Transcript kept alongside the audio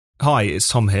Hi, it's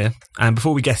Tom here, and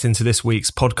before we get into this week's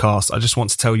podcast, I just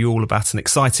want to tell you all about an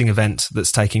exciting event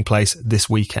that's taking place this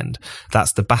weekend.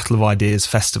 That's the Battle of Ideas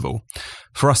Festival.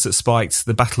 For us at Spiked,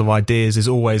 the Battle of Ideas is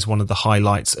always one of the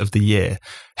highlights of the year.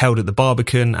 Held at the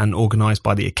Barbican and organised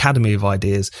by the Academy of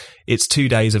Ideas, it's 2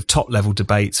 days of top-level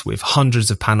debates with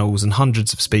hundreds of panels and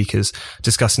hundreds of speakers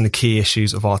discussing the key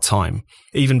issues of our time.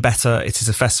 Even better, it is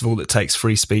a festival that takes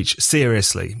free speech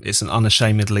seriously. It's an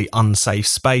unashamedly unsafe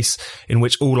space in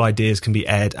which all ideas can be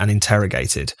aired and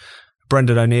interrogated.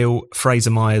 Brendan O'Neill, Fraser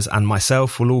Myers and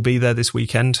myself will all be there this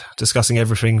weekend, discussing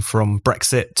everything from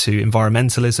Brexit to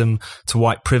environmentalism to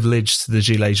white privilege to the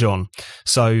Gilets jaunes.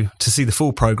 So to see the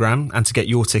full programme and to get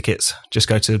your tickets, just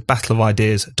go to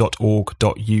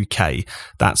battleofideas.org.uk.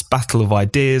 That's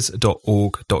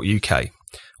battleofideas.org.uk.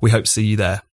 We hope to see you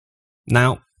there.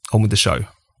 Now, on with the show.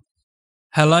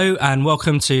 Hello and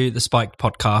welcome to the Spiked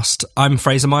podcast. I'm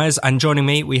Fraser Myers and joining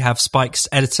me we have Spike's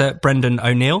editor Brendan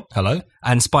O'Neill. Hello.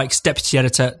 And Spike's deputy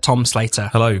editor Tom Slater.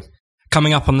 Hello.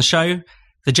 Coming up on the show,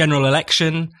 the general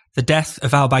election, the death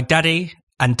of al-Baghdadi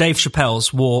and Dave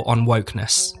Chappelle's war on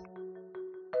wokeness.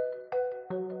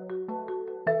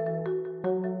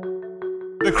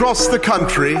 Across the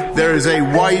country, there is a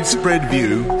widespread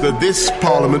view that this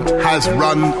Parliament has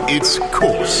run its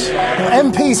course.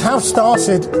 MPs have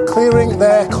started clearing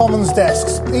their Commons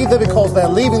desks, either because they're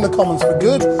leaving the Commons for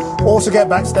good or to get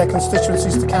back to their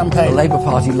constituencies to campaign. The Labour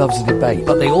Party loves a debate,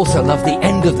 but they also love the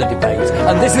end of the debate.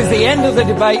 And this is the end of the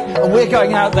debate, and we're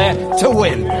going out there to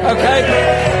win,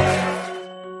 OK?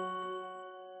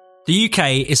 The UK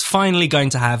is finally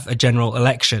going to have a general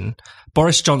election.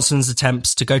 Boris Johnson's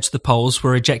attempts to go to the polls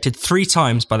were rejected 3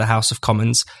 times by the House of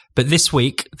Commons, but this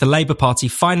week, the Labour Party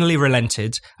finally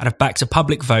relented and have backed a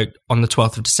public vote on the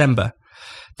 12th of December.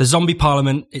 The zombie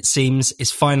parliament, it seems, is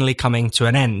finally coming to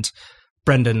an end.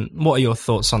 Brendan, what are your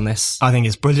thoughts on this? I think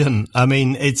it's brilliant. I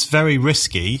mean, it's very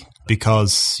risky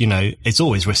because, you know, it's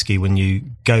always risky when you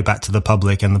go back to the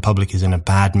public and the public is in a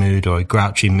bad mood or a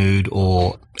grouchy mood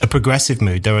or a progressive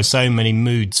mood. There are so many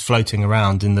moods floating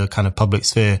around in the kind of public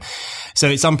sphere. So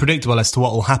it's unpredictable as to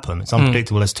what will happen. It's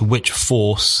unpredictable as to which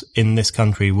force in this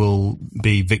country will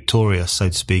be victorious, so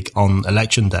to speak, on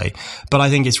election day. But I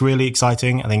think it's really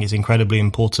exciting. I think it's incredibly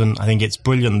important. I think it's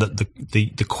brilliant that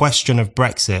the question of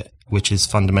Brexit, which is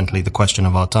fundamentally the question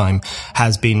of our time,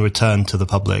 has been returned to the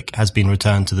public, has been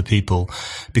returned to the people.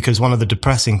 Because one of the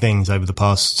depressing things over the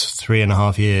past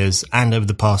 3.5 years and over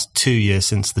the past 2 years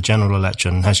since the general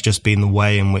election has just been the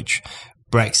way in which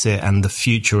Brexit and the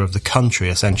future of the country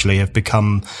essentially have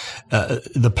become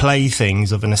the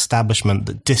playthings of an establishment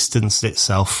that distanced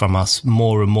itself from us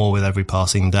more and more with every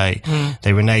passing day.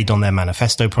 They reneged on their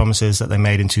manifesto promises that they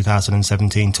made in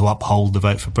 2017 to uphold the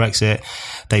vote for Brexit.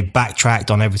 They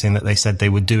backtracked on everything that they said they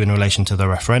would do in relation to the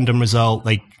referendum result.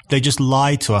 They just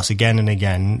lied to us again and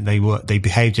again. They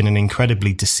behaved in an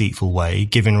incredibly deceitful way,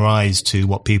 giving rise to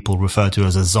what people refer to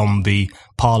as a zombie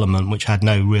parliament, which had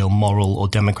no real moral or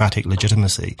democratic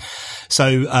legitimacy.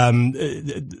 So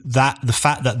the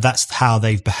fact that that's how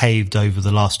they've behaved over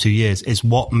the last 2 years is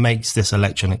what makes this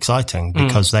election exciting,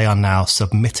 because they are now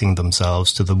submitting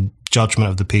themselves to the judgment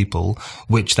of the people,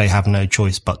 which they have no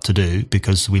choice but to do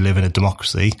because we live in a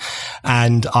democracy.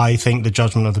 And I think the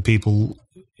judgment of the people,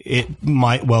 it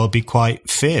might well be quite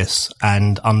fierce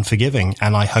and unforgiving,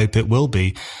 and I hope it will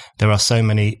be. There are so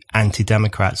many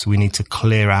anti-democrats we need to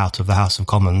clear out of the House of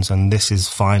Commons, and this is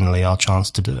finally our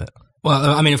chance to do it.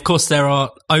 Well, I mean, of course, there are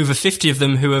over 50 of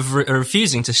them who are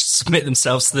refusing to submit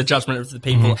themselves to the judgment of the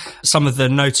people. Some of the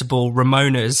notable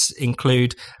Ramonas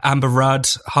include Amber Rudd,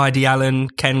 Heidi Allen,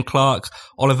 Ken Clarke,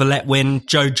 Oliver Letwin,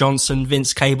 Joe Johnson,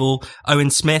 Vince Cable,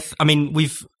 Owen Smith. I mean,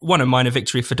 we've won a minor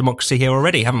victory for democracy here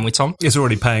already, haven't we, Tom? It's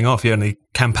already paying off. The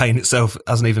campaign itself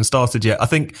hasn't even started yet. I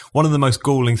think one of the most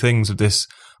galling things of this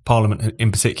Parliament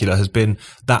in particular has been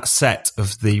that set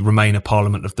of the Remainer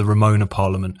Parliament, of the Ramona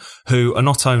Parliament, who are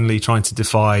not only trying to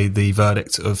defy the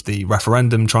verdict of the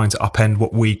referendum, trying to upend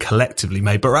what we collectively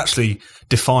made, but are actually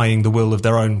defying the will of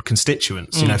their own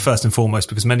constituents, first and foremost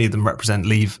because many of them represent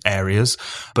Leave areas,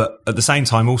 but at the same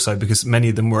time also because many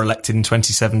of them were elected in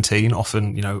 2017,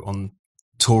 often, on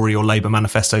Tory or Labour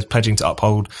manifestos pledging to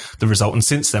uphold the result. And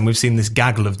since then, we've seen this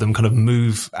gaggle of them kind of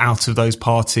move out of those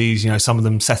parties, some of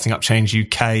them setting up Change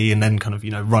UK and then kind of,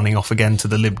 running off again to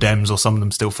the Lib Dems, or some of them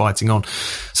still fighting on.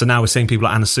 So now we're seeing people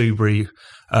like Anna Soubry,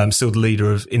 still the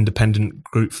leader of Independent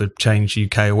Group for Change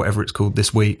UK or whatever it's called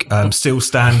this week, still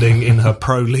standing in her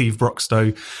pro-Leave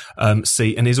Broxtowe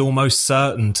seat and is almost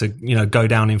certain to, go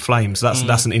down in flames. So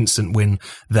that's an instant win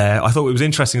there. I thought it was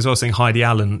interesting as well seeing Heidi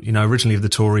Allen, originally of the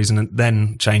Tories and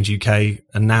then Change UK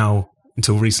and now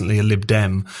until recently a Lib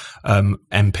Dem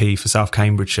MP for South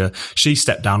Cambridgeshire. She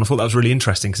stepped down. I thought that was really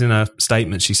interesting because in her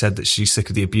statement she said that she's sick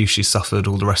of the abuse she's suffered,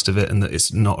 all the rest of it, and that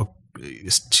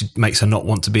she makes her not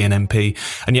want to be an MP.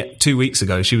 And yet 2 weeks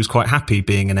ago she was quite happy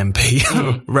being an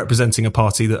MP, representing a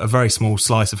party that a very small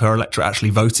slice of her electorate actually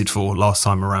voted for last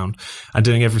time around, and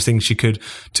doing everything she could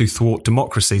to thwart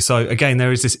democracy. So again,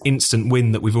 there is this instant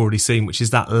win that we've already seen, which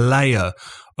is that layer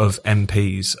of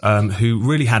MPs who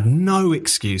really had no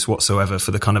excuse whatsoever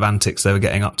for the kind of antics they were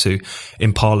getting up to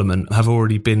in Parliament have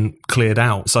already been cleared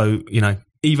out. So,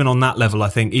 even on that level, I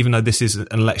think, even though this is an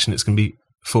election, it's going to be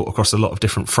fought across a lot of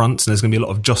different fronts, and there's going to be a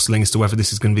lot of jostling as to whether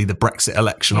this is going to be the Brexit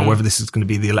election or whether this is going to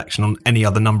be the election on any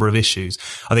other number of issues.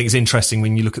 I think it's interesting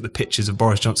when you look at the pictures of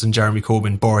Boris Johnson and Jeremy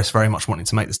Corbyn, Boris very much wanting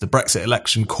to make this the Brexit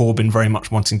election, Corbyn very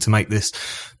much wanting to make this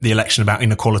the election about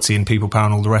inequality and people power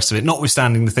and all the rest of it.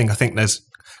 Notwithstanding the thing, I think there's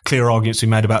clear arguments to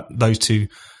be made about those two,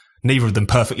 neither of them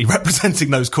perfectly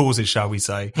representing those causes, shall we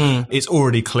say. It's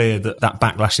already clear that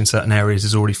backlash in certain areas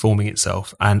is already forming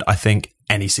itself. And I think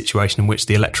any situation in which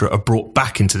the electorate are brought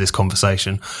back into this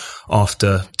conversation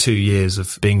after 2 years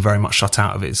of being very much shut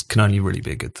out of it can only really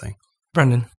be a good thing.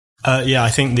 Brendan? I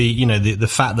think the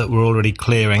fact that we're already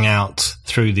clearing out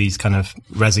through these kind of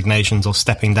resignations or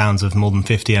stepping downs of more than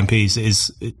 50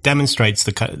 MPs it demonstrates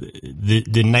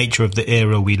the nature of the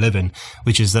era we live in,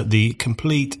 which is that the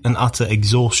complete and utter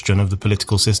exhaustion of the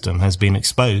political system has been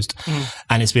exposed,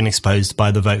 and it's been exposed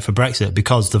by the vote for Brexit,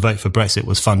 because the vote for Brexit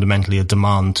was fundamentally a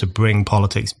demand to bring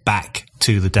politics back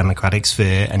to the democratic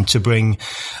sphere and to bring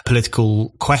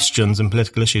political questions and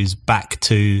political issues back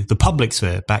to the public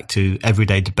sphere, back to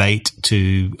everyday debate,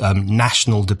 to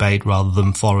national debate rather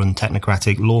than foreign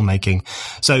technocratic lawmaking.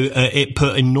 So it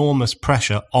put enormous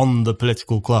pressure on the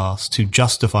political class to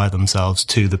justify themselves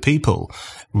to the people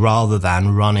rather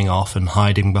than running off and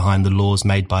hiding behind the laws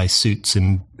made by suits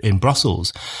in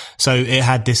Brussels. So it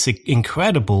had this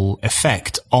incredible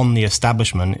effect on the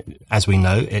establishment. As we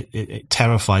know, it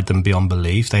terrified them beyond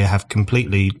belief. They have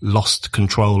completely lost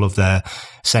control of their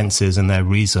senses and their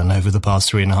reason over the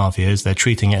past 3.5 years. They're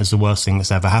treating it as the worst thing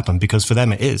that's ever happened, because for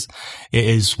them it is. It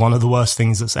is one of the worst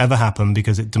things that's ever happened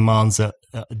because it demands a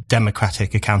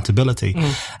democratic accountability.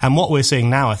 And what we're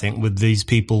seeing now, I think, with these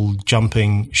people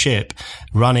jumping ship,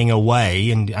 running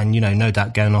away and no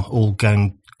doubt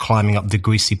going climbing up the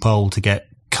greasy pole to get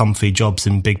comfy jobs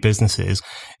in big businesses.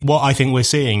 What I think we're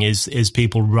seeing is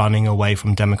people running away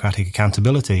from democratic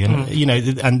accountability, and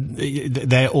and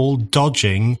they're all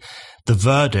dodging the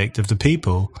verdict of the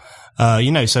people.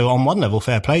 So on one level,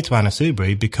 fair play to Anna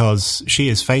Soubry, because she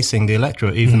is facing the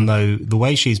electorate, even though the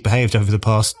way she's behaved over the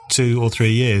past 2 or 3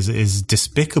 years is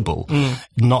despicable,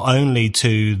 not only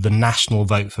to the national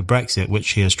vote for Brexit, which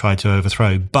she has tried to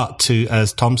overthrow, but to,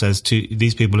 as Tom says, to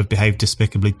these people have behaved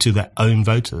despicably to their own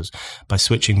voters by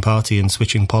switching party and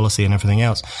switching policy and everything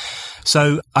else.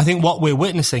 So I think what we're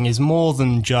witnessing is more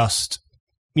than just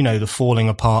the falling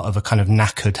apart of a kind of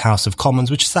knackered House of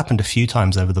Commons, which has happened a few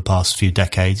times over the past few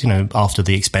decades. After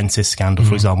the expenses scandal,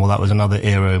 for example, that was another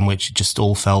era in which it just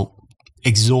all felt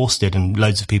exhausted and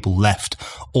loads of people left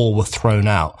or were thrown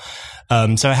out.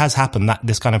 So it has happened, that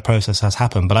this kind of process has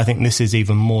happened. But I think this is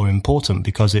even more important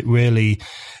because it really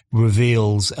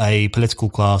reveals a political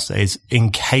class that is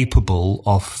incapable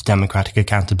of democratic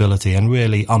accountability and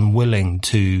really unwilling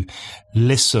to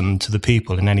listen to the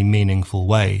people in any meaningful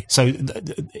way. So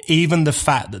even the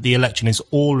fact that the election is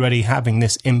already having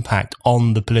this impact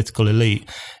on the political elite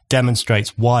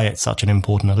demonstrates why it's such an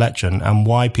important election and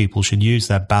why people should use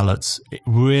their ballots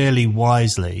really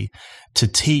wisely to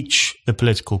teach the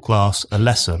political class a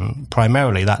lesson,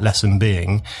 primarily that lesson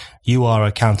being, you are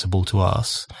accountable to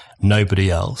us,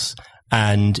 nobody else,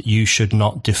 and you should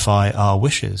not defy our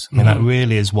wishes. I mean, that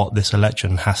really is what this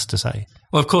election has to say.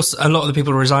 Well, of course, a lot of the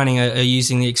people resigning are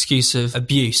using the excuse of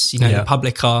abuse. The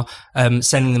public are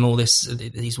sending them all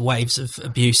these waves of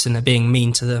abuse, and they're being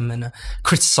mean to them and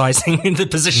criticising the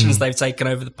positions they've taken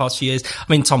over the past few years.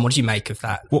 I mean, Tom, what do you make of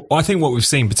that? Well, I think what we've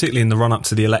seen, particularly in the run-up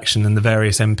to the election and the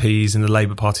various MPs in the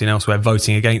Labour Party and elsewhere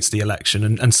voting against the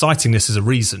election and citing this as a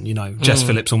reason, Jess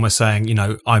Phillips almost saying,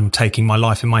 I'm taking my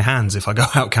life in my hands if I go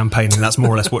out campaigning. That's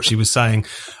more or less what she was saying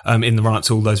in the run-up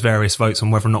to all those various votes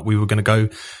on whether or not we were going to go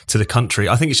to the country.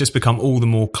 country, I think it's just become all the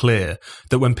more clear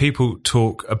that when people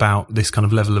talk about this kind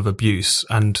of level of abuse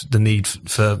and the need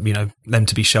for, them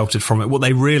to be sheltered from it, what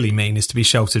they really mean is to be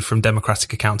sheltered from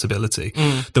democratic accountability.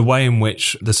 The way in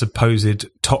which the supposed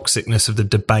toxicness of the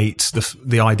debate,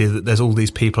 the idea that there's all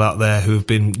these people out there who have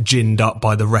been ginned up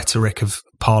by the rhetoric of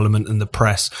Parliament and the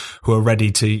press, who are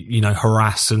ready to,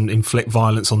 harass and inflict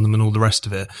violence on them and all the rest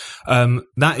of it.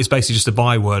 That is basically just a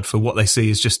byword for what they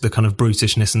see as just the kind of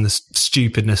brutishness and the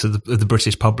stupidness of the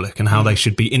British public, and how they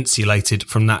should be insulated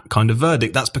from that kind of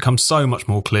verdict. That's become so much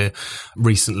more clear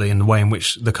recently in the way in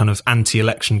which the kind of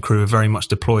anti-election crew have very much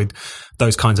deployed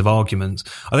those kinds of arguments.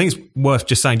 I think it's worth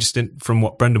just saying, from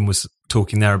what Brendan was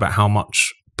talking there about how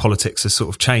much politics has sort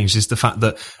of changed, is the fact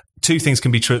that two things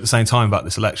can be true at the same time about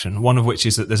this election. One of which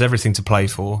is that there's everything to play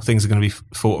for. Things are going to be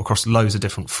fought across loads of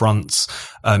different fronts.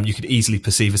 You could easily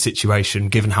perceive a situation,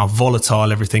 given how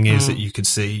volatile everything is, that you could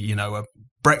see, a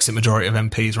Brexit majority of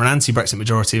MPs or an anti-Brexit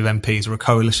majority of MPs or a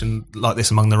coalition like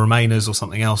this among the Remainers or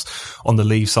something else on the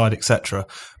Leave side, etc.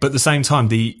 But at the same time,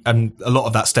 and a lot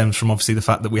of that stems from obviously the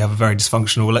fact that we have a very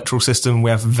dysfunctional electoral system.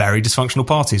 We have very dysfunctional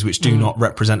parties which do not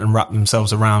represent and wrap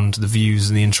themselves around the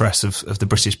views and the interests of the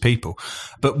British people.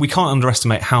 But we can't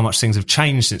underestimate how much things have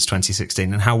changed since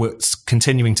 2016 and how we're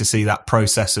continuing to see that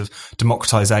process of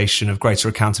democratisation, of greater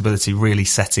accountability really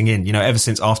setting in. Ever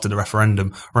since after the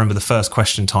referendum, I remember the first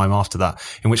question time after that,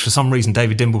 in which for some reason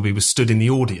David Dimbleby was stood in the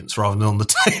audience rather than on the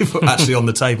table, actually on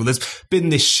the table. There's been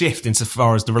this shift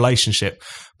insofar as the relationship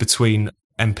between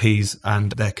MPs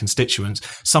and their constituents.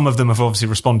 Some of them have obviously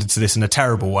responded to this in a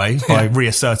terrible way by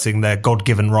reasserting their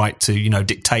God-given right to,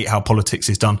 dictate how politics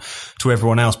is done to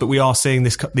everyone else. But we are seeing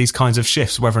these kinds of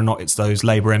shifts, whether or not it's those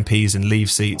Labour MPs in Leave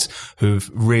seats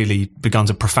who've really begun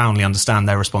to profoundly understand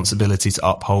their responsibility to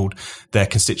uphold their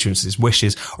constituencies'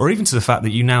 wishes, or even to the fact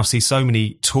that you now see so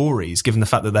many Tories, given the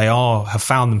fact that they have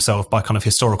found themselves by kind of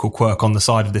historical quirk on the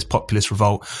side of this populist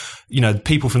revolt.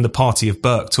 People from the party of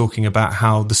Burke talking about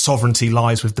how the sovereignty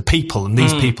lies with the people and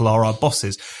these people are our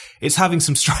bosses. It's having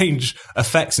some strange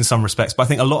effects in some respects, but I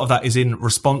think a lot of that is in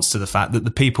response to the fact that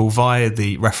the people via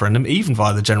the referendum, even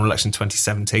via the general election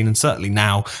 2017, and certainly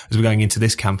now as we're going into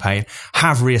this campaign,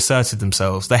 have reasserted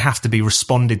themselves. They have to be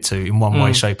responded to in one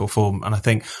way, shape or form. And I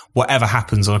think whatever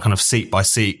happens on a kind of seat by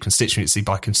seat, constituency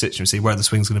by constituency, where the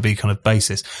swing's going to be kind of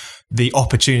basis, the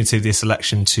opportunity of this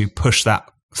election to push that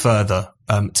further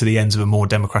to the ends of a more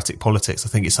democratic politics, I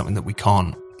think is something that we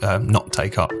can't not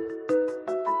take up.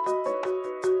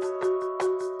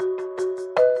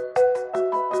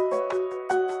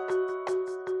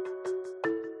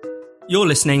 You're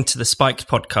listening to the Spiked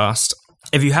podcast.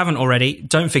 If you haven't already,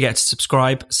 don't forget to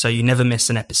subscribe so you never miss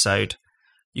an episode.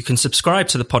 You can subscribe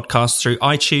to the podcast through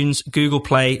iTunes, Google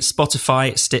Play,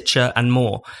 Spotify, Stitcher, and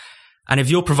more. And if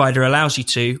your provider allows you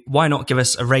to, why not give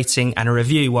us a rating and a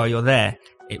review while you're there?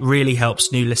 It really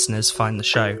helps new listeners find the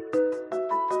show.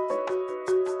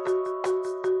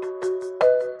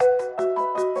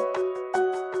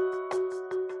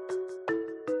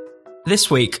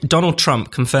 This week, Donald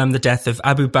Trump confirmed the death of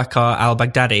Abu Bakr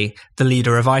al-Baghdadi, the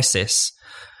leader of ISIS.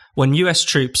 When US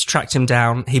troops tracked him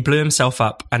down, he blew himself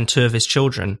up and two of his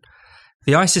children.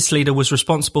 The ISIS leader was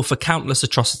responsible for countless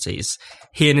atrocities.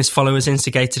 He and his followers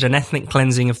instigated an ethnic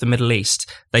cleansing of the Middle East.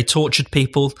 They tortured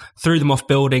people, threw them off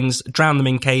buildings, drowned them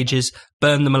in cages,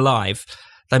 burned them alive.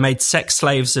 They made sex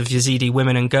slaves of Yazidi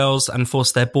women and girls and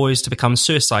forced their boys to become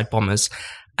suicide bombers.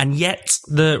 And yet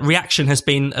the reaction has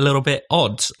been a little bit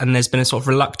odd, and there's been a sort of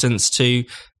reluctance to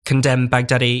condemn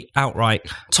Baghdadi outright.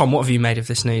 Tom, what have you made of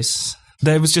this news?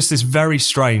 There was just this very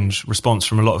strange response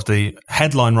from a lot of the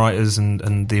headline writers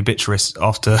and the obituaries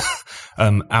after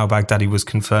al-Baghdadi was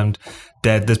confirmed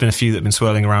dead. There's been a few that have been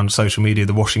swirling around social media.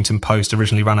 The Washington Post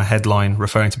originally ran a headline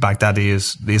referring to Baghdadi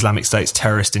as the Islamic State's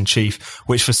terrorist-in-chief,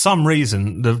 which for some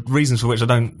reason, the reasons for which I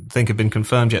don't think have been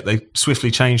confirmed yet, they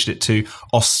swiftly changed it to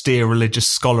austere religious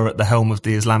scholar at the helm of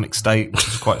the Islamic State, which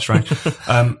is quite strange.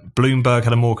 Bloomberg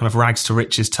had a more kind of rags to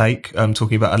riches take,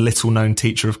 talking about a little-known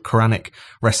teacher of Quranic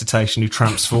recitation who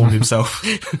transformed himself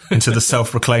into the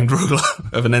self-proclaimed ruler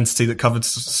of an entity that covered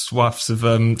swaths of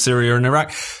Syria and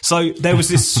Iraq. So there was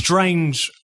this strange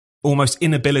almost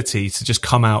inability to just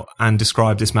come out and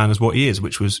describe this man as what he is,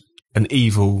 which was an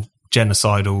evil,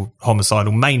 genocidal,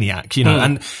 homicidal maniac,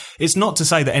 and it's not to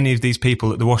say that any of these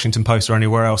people at the Washington Post or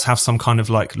anywhere else have some kind of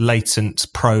like latent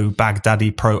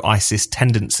pro-Baghdadi, pro-ISIS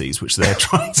tendencies, which they're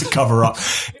trying to cover up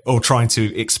or trying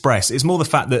to express. It's more the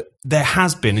fact that there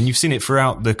has been, and you've seen it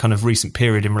throughout the kind of recent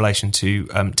period in relation to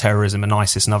terrorism and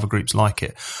ISIS and other groups like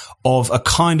it, of a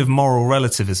kind of moral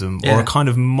relativism or a kind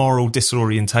of moral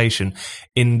disorientation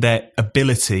in their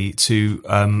ability to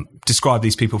describe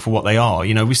these people for what they are.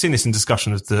 You know, we've seen this in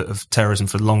discussion of terrorism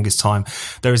for the longest time.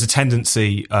 There is a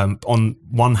tendency, on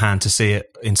one hand, to see it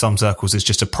in some circles as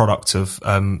just a product of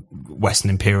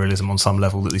Western imperialism on some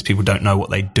level, that these people don't know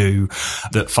what they do,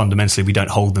 that fundamentally we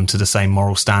don't hold them to the same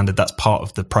moral standard. That's part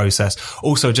of the process.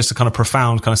 Also, just a kind of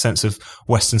profound kind of sense of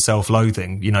Western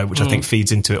self-loathing, you know, which I think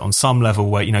feeds into it on some level,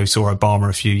 where, you know, saw Obama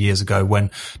a few years ago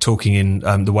when talking in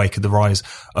the wake of the rise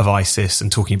of ISIS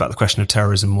and talking about the question of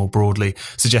terrorism more broadly,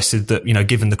 suggested that, you know,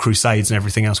 given the Crusades and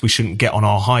everything else, we shouldn't get on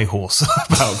our high horse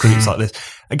about groups like this.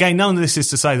 Again, none of this is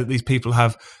to say that these people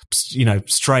have, you know,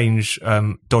 strange,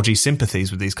 dodgy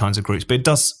sympathies with these kinds of groups, but it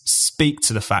does speak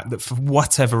to the fact that for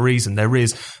whatever reason, there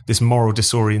is this moral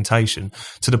disorientation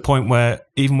to the point where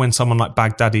even when someone like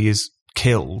Baghdadi is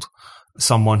killed,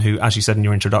 someone who, as you said in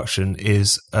your introduction,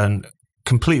 is an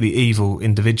completely evil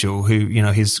individual who, you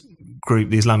know, his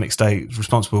group, the Islamic State, is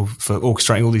responsible for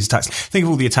orchestrating all these attacks. Think of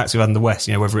all the attacks we've had in the West,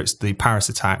 you know, whether it's the Paris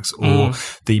attacks or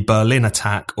the Berlin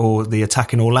attack or the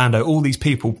attack in Orlando. All these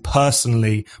people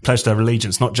personally pledged their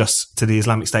allegiance, not just to the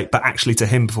Islamic State, but actually to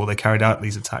him before they carried out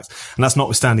these attacks. And that's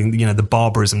notwithstanding, you know, the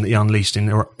barbarism that he unleashed in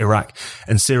Iraq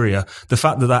and Syria. The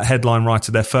fact that that headline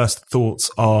writer, their first thoughts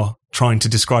are trying to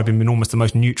describe him in almost the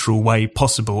most neutral way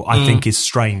possible, I think is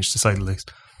strange, to say the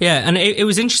least. Yeah, and it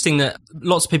was interesting that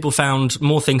lots of people found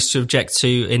more things to object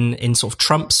to in sort of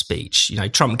Trump's speech. You know,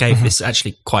 Trump gave this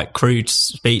actually quite crude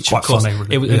speech. Quite of course. funny,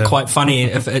 really. It was quite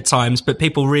funny at times, but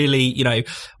people really, you know,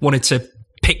 wanted to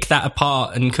pick that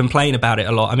apart and complain about it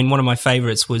a lot. I mean, one of my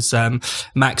favourites was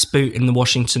Max Boot in the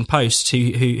Washington Post,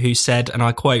 who said, and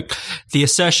I quote, "The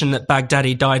assertion that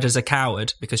Baghdadi died as a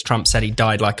coward, because Trump said he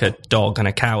died like a dog and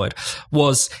a coward,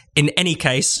 was in any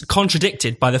case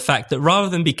contradicted by the fact that rather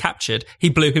than be captured, he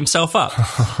blew himself up."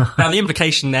 Now, the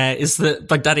implication there is that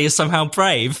Baghdadi is somehow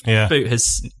brave. Yeah. Boot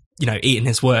has, you know, eaten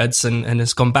his words and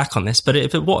has gone back on this. But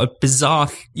what a bizarre,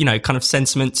 you know, kind of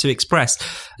sentiment to express.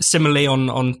 Similarly,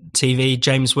 on TV,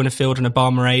 James Winterfield and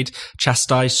Obama aide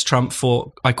chastised Trump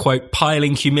for, I quote,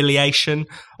 piling humiliation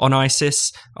on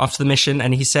ISIS after the mission.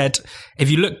 And he said,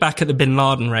 "If you look back at the bin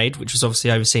Laden raid, which was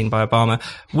obviously overseen by Obama,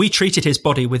 we treated his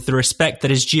body with the respect that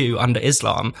is due under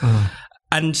Islam."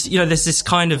 And, you know, there's this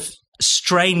kind of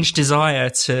strange desire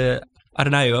to, I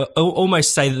don't know,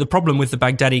 almost say that the problem with the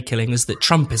Baghdadi killing is that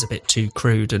Trump is a bit too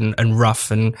crude and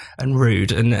rough and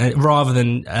rude, and rather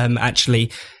than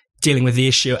actually dealing with the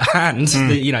issue at hand,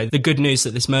 the good news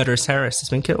that this murderous terrorist has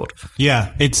been killed.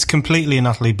 Yeah, it's completely and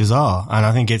utterly bizarre, and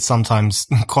I think it's sometimes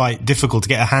quite difficult to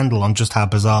get a handle on just how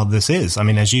bizarre this is. I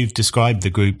mean, as you've described the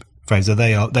group, Fraser,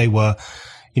 they were,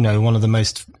 you know, one of the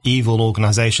most evil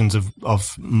organizations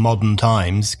of modern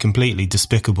times, completely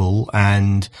despicable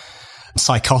and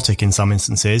psychotic in some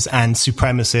instances, and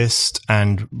supremacist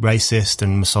and racist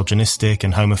and misogynistic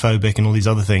and homophobic and all these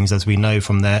other things, as we know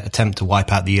from their attempt to wipe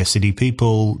out the Yazidi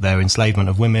people, their enslavement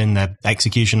of women, their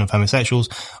execution of homosexuals,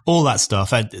 all that stuff,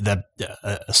 their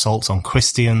assaults on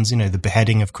Christians, you know, the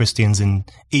beheading of Christians in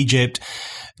Egypt,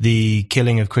 the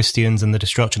killing of Christians and the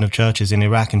destruction of churches in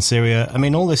Iraq and Syria. I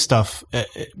mean, all this stuff,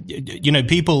 you know,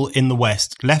 people in the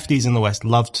West, lefties in the West,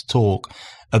 love to talk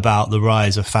about the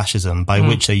rise of fascism, by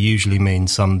which they usually mean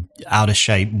some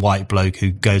out-of-shape white bloke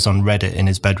who goes on Reddit in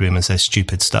his bedroom and says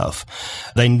stupid stuff.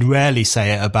 They rarely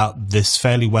say it about this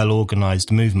fairly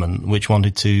well-organized movement which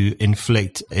wanted to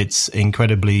inflict its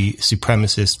incredibly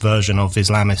supremacist version of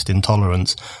Islamist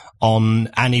intolerance on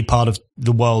any part of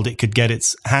the world it could get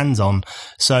its hands on.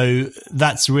 So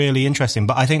that's really interesting.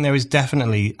 But I think there is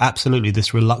definitely, absolutely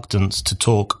this reluctance to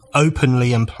talk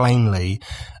openly and plainly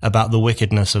about the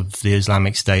wickedness of the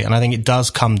Islamic State. And I think it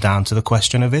does come down to the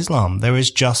question of Islam. There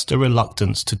is just a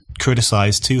reluctance to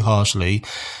criticize too harshly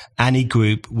any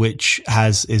group which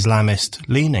has Islamist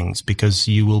leanings, because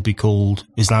you will be called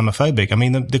Islamophobic. I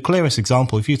mean, the clearest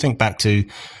example, if you think back to,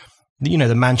 you know,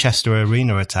 the Manchester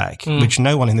Arena attack, which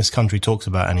no one in this country talks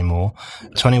about anymore.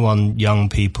 21 young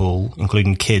people,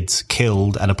 including kids,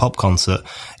 killed at a pop concert.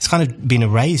 It's kind of been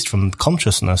erased from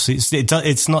consciousness.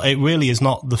 It really is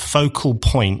not the focal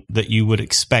point that you would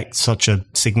expect such a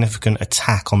significant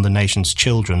attack on the nation's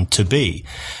children to be,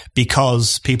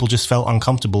 because people just felt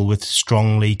uncomfortable with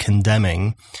strongly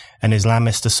condemning an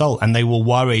Islamist assault, and they were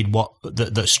worried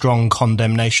that strong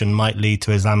condemnation might lead to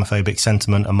Islamophobic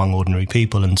sentiment among ordinary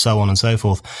people, and so on and so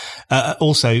forth.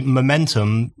 Also,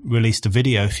 Momentum released a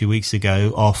video a few weeks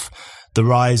ago of the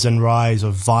rise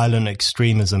of violent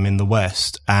extremism in the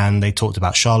West. And they talked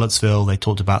about Charlottesville. They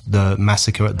talked about the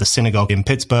massacre at the synagogue in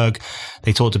Pittsburgh.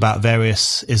 They talked about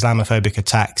various Islamophobic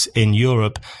attacks in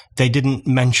Europe. They didn't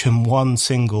mention one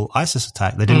single ISIS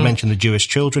attack. They didn't mention the Jewish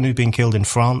children who've been killed in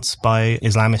France by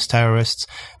Islamist terrorists.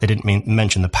 They didn't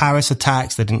mention the Paris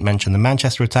attacks. They didn't mention the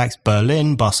Manchester attacks,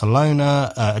 Berlin,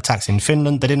 Barcelona, attacks in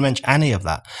Finland. They didn't mention any of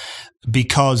that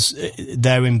because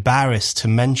they're embarrassed to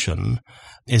mention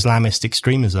Islamist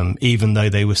extremism, even though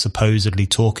they were supposedly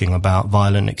talking about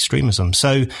violent extremism.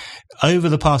 So over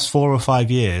the past 4 or 5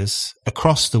 years,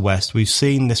 across the West, we've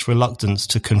seen this reluctance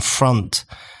to confront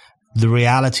the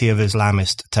reality of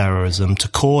Islamist terrorism, to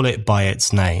call it by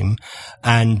its name,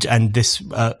 and this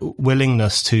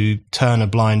willingness to turn a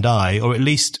blind eye, or at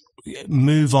least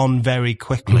move on very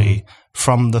quickly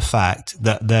from the fact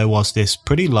that there was this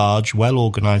pretty large,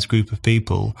 well-organized group of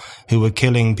people who were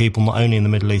killing people not only in the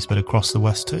Middle East, but across the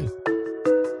West too.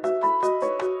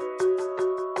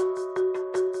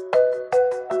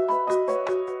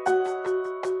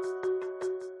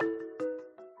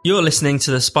 You're listening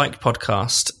to the Spiked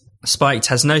podcast. Spiked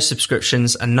has no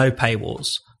subscriptions and no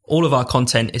paywalls. All of our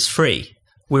content is free.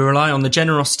 We rely on the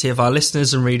generosity of our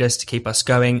listeners and readers to keep us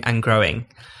going and growing.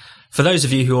 For those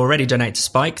of you who already donate to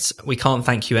Spiked, we can't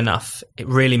thank you enough. It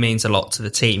really means a lot to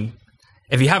the team.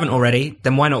 If you haven't already,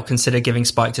 then why not consider giving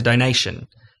Spiked a donation?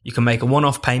 You can make a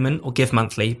one-off payment or give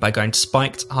monthly by going to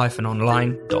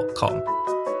spiked-online.com.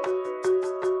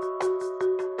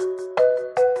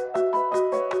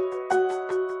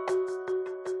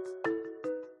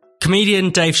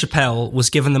 Comedian Dave Chappelle was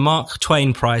given the Mark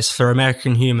Twain Prize for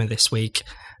American Humour this week,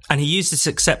 and he used this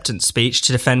acceptance speech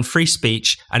to defend free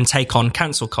speech and take on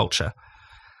cancel culture.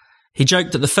 He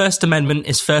joked that the First Amendment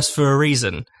is first for a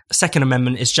reason. The Second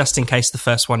Amendment is just in case the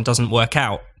first one doesn't work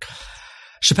out.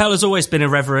 Chappelle has always been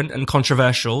irreverent and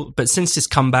controversial, but since his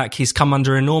comeback, he's come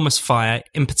under enormous fire,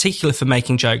 in particular for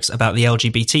making jokes about the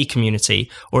LGBT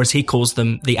community, or as he calls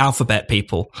them, the alphabet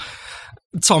people.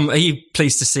 Tom, are you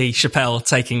pleased to see Chappelle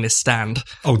taking this stand?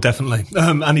 Oh, definitely.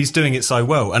 And he's doing it so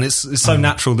well. And it's so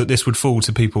natural that this would fall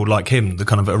to people like him, the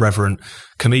kind of irreverent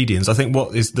comedians. I think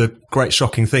what is the great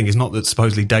shocking thing is not that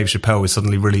supposedly Dave Chappelle is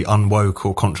suddenly really unwoke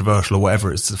or controversial or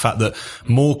whatever. It's the fact that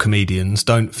more comedians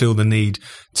don't feel the need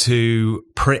to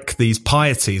prick these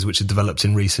pieties which have developed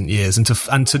in recent years and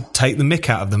to take the mick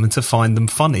out of them and to find them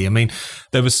funny. I mean,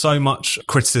 there was so much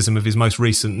criticism of his most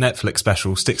recent Netflix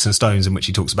special, Sticks and Stones, in which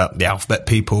he talks about the alphabet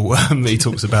people. He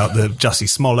talks about the Jussie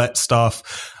Smollett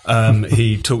stuff.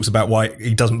 He talks about why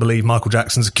he doesn't believe Michael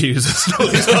Jackson's accusers. All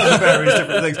these other various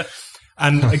different things.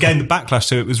 And again, the backlash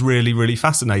to it was really, really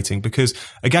fascinating because,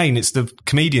 again, it's the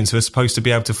comedians who are supposed to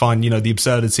be able to find, the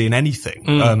absurdity in anything.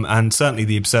 And certainly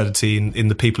the absurdity in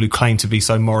the people who claim to be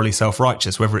so morally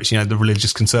self-righteous, whether it's, the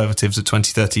religious conservatives of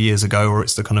 20, 30 years ago, or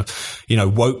it's the kind of,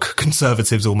 woke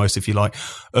conservatives almost, if you like,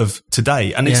 of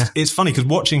today. And it's funny because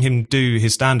watching him do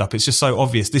his stand-up, it's just so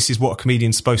obvious this is what a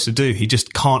comedian's supposed to do. He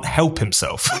just can't help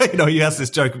himself. He has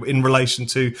this joke in relation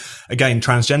to, again,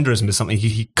 transgenderism is something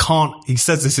he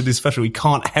says this in his special, he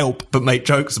can't help but make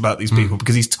jokes about these people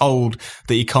because he's told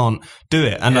that he can't do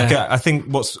it. And I think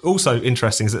what's also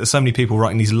interesting is that there's so many people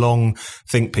writing these long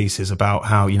think pieces about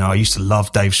how, I used to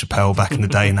love Dave Chappelle back in the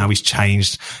day and now he's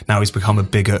changed. Now he's become a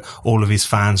bigot. All of his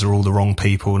fans are all the wrong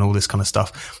people and all this kind of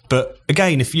stuff. But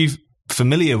again, if you've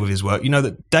familiar with his work, you know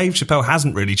that Dave Chappelle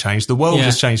hasn't really changed. The world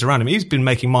has changed around him. He's been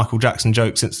making Michael Jackson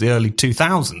jokes since the early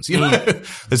 2000s.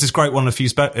 There's this great one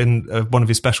in one of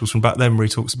his specials from back then where he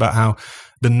talks about how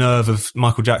the nerve of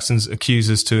Michael Jackson's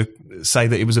accusers to say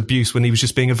that it was abuse when he was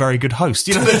just being a very good host.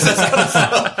 There's this kind of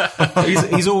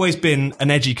stuff. He's always been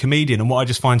an edgy comedian, and what I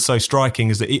just find so striking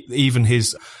is that even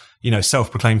his,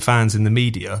 self-proclaimed fans in the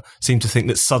media seem to think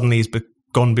that suddenly he's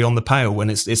gone beyond the pale when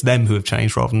it's them who have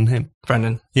changed rather than him.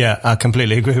 Brendan? Yeah, I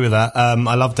completely agree with that.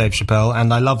 I love Dave Chappelle,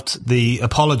 and I loved the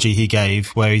apology he gave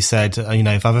where he said,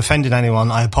 if I've offended anyone,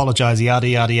 I apologize, yada,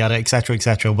 yada, yada, et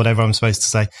cetera, whatever I'm supposed to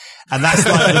say. And that's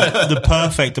like the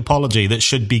perfect apology that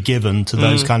should be given to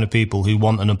those kind of people who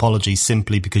want an apology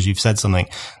simply because you've said something.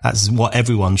 That's what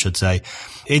everyone should say.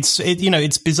 It's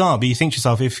bizarre, but you think to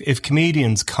yourself, if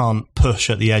comedians can't push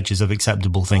at the edges of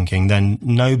acceptable thinking, then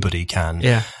nobody can.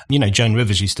 Yeah. Joan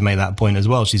Rivers used to make that point as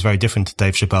well. She's very different to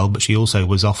Dave Chappelle, but she also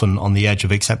was often on the edge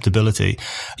of acceptability.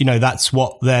 That's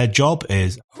what their job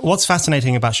is. What's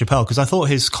fascinating about Chappelle, because I thought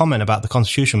his comment about the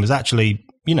Constitution was actually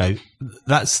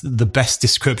that's the best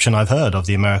description I've heard of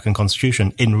the American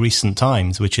Constitution in recent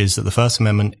times, which is that the First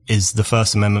Amendment is the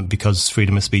First Amendment because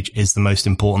freedom of speech is the most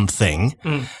important thing.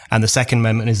 And the Second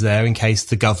Amendment is there in case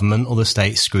the government or the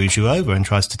state screws you over and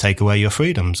tries to take away your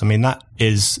freedoms. I mean, that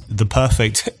is the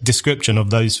perfect description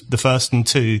of those, the first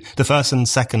and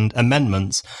second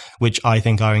amendments, which I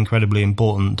think are incredibly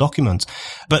important documents.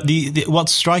 But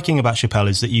what's striking about Chappelle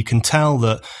is that you can tell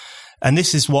that, and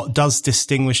this is what does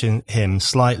distinguish him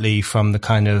slightly from the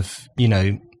kind of,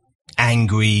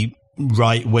 angry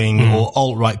right-wing or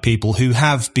alt-right people who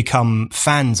have become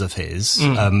fans of his,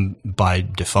 by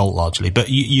default largely. But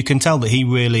you can tell that he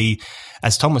really,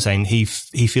 as Tom was saying, he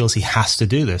feels he has to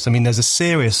do this. I mean, there's a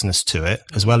seriousness to it,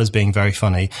 as well as being very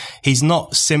funny. He's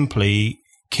not simply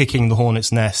kicking the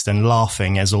hornet's nest and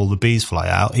laughing as all the bees fly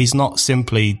out. He's not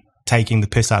simply taking the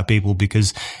piss out of people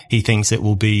because he thinks it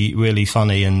will be really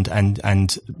funny and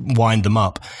wind them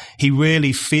up. He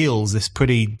really feels this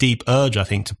pretty deep urge, I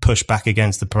think, to push back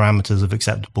against the parameters of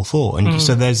acceptable thought. And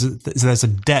so there's a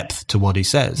depth to what he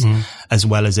says, as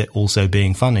well as it also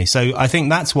being funny. So I think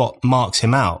that's what marks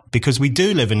him out, because we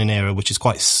do live in an era which is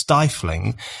quite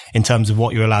stifling in terms of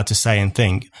what you're allowed to say and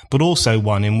think, but also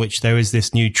one in which there is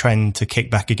this new trend to kick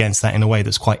back against that in a way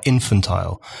that's quite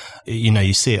infantile.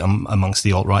 You see it amongst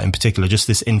the alt-right in particular, just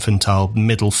this infantile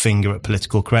middle finger at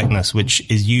political correctness, which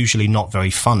is usually not very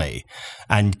funny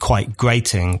and quite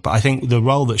grating. But I think the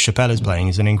role that Chappelle is playing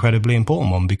is an incredibly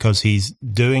important one, because he's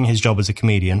doing his job as a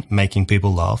comedian, making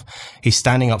people laugh. He's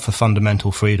standing up for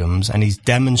fundamental freedoms, and he's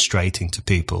demonstrating to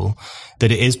people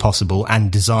that it is possible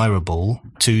and desirable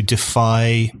to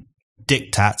defy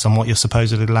diktats on what you're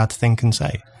supposedly allowed to think and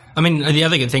say. I mean, the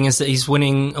other good thing is that he's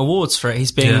winning awards for it.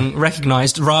 He's being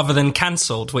recognised rather than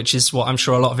cancelled, which is what I'm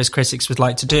sure a lot of his critics would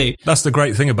like to do. That's the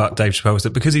great thing about Dave Chappelle, is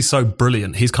that because he's so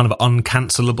brilliant, he's kind of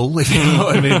uncancelable, if you know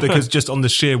what I mean, because just on the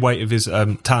sheer weight of his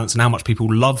talents and how much people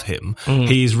love him,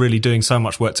 he's really doing so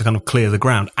much work to kind of clear the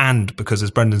ground. And because, as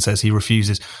Brendan says, he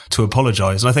refuses to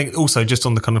apologise. And I think also just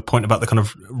on the kind of point about the kind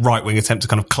of right-wing attempt to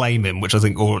kind of claim him, which I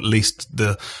think, or at least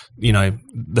the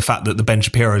fact that the Ben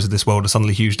Shapiro's of this world are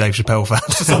suddenly huge Dave Chappelle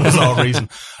fans for some bizarre reason.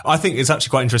 I think it's actually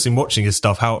quite interesting watching his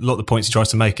stuff, how a lot of the points he tries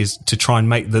to make is to try and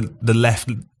make the left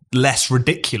less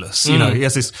ridiculous. He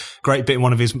has this great bit in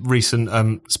one of his recent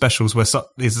specials where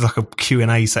there's like a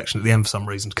Q&A section at the end for some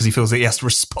reason, because he feels that he has to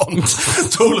respond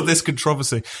to all of this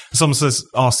controversy. Someone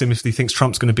asks him if he thinks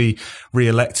Trump's going to be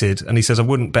re-elected, and he says, I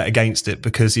wouldn't bet against it,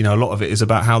 because a lot of it is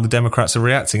about how the Democrats are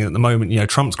reacting at the moment.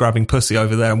 Trump's grabbing pussy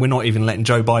over there, and we're not even letting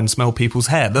Joe Biden smell people's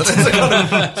hair.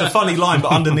 It's a funny line,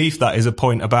 but underneath that is a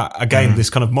point about, again, this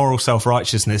kind of moral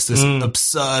self-righteousness, this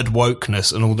absurd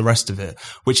wokeness and all the rest of it,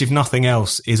 which, if nothing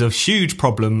else, is a huge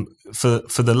problem for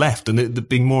the left, and it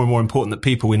being more and more important that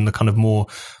people in the kind of more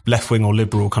left-wing or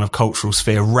liberal kind of cultural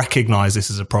sphere recognise this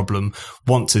as a problem,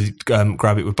 want to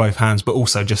grab it with both hands, but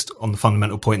also just on the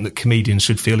fundamental point that comedians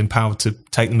should feel empowered to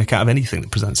take the mick out of anything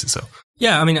that presents itself.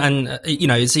 Yeah, I mean, and,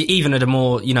 it's even at a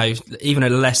more, even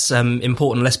at a less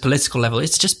important, less political level,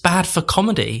 it's just bad for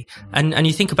comedy. And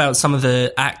you think about some of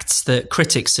the acts that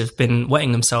critics have been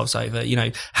wetting themselves over.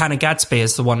 Hannah Gadsby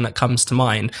is the one that comes to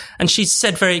mind. And she's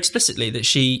said very explicitly that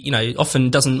she, often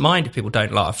doesn't mind if people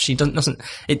don't laugh. She doesn't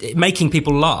making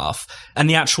people laugh. And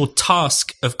the actual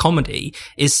task of comedy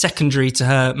is secondary to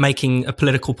her making a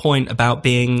political point about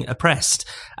being oppressed.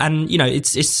 And,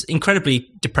 it's incredibly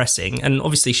depressing. And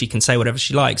obviously she can say whatever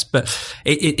she likes, but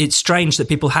it's strange that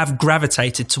people have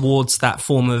gravitated towards that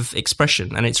form of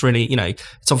expression. And it's really,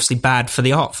 it's obviously bad for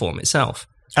the art form itself.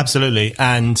 Absolutely.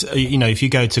 And, if you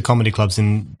go to comedy clubs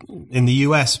in the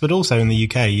US, but also in the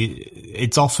UK,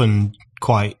 it's often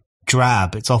quite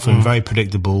drab. It's often very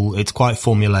predictable. It's quite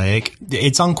formulaic.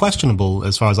 It's unquestionable,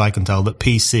 as far as I can tell, that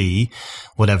PC,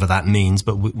 whatever that means,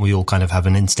 but we all kind of have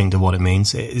an instinct of what it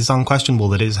means. It's unquestionable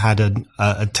that it's had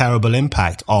a terrible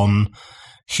impact on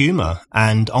humor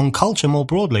and on culture more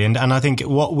broadly. And I think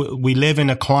we live in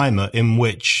a climate in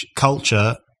which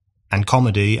culture and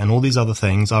comedy and all these other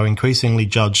things are increasingly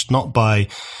judged not by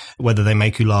whether they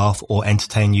make you laugh or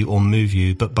entertain you or move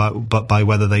you, but by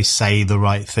whether they say the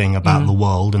right thing about the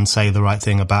world and say the right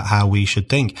thing about how we should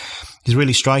think. It's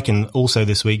really striking also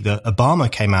this week that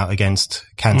Obama came out against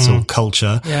cancel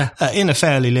culture in a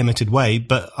fairly limited way,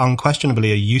 but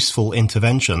unquestionably a useful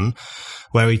intervention,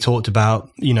 where he talked about,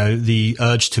 the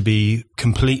urge to be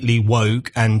completely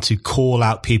woke and to call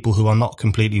out people who are not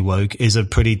completely woke is a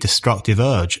pretty destructive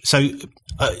urge. So,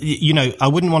 I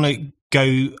wouldn't want to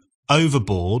go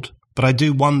overboard, but but I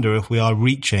do wonder if we are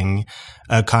reaching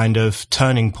a kind of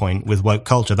turning point with woke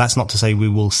culture. That's not to say we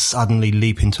will suddenly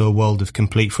leap into a world of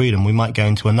complete freedom. We might go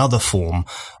into another form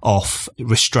of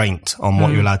restraint on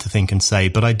what you're allowed to think and say.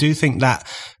 But I do think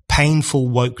that painful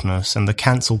wokeness and the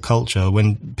cancel culture,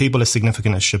 when people as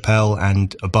significant as Chappelle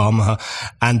and Obama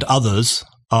and others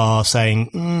are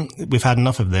saying, we've had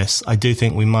enough of this, I do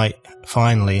think we might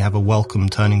finally have a welcome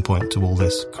turning point to all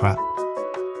this crap.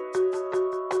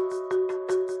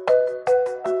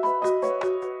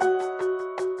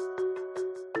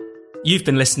 You've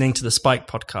been listening to the Spike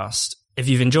podcast. If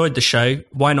you've enjoyed the show,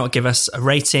 why not give us a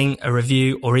rating, a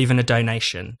review, or even a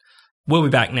donation? We'll be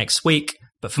back next week,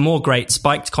 but for more great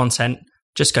Spiked content,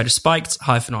 just go to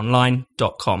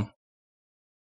spiked-online.com.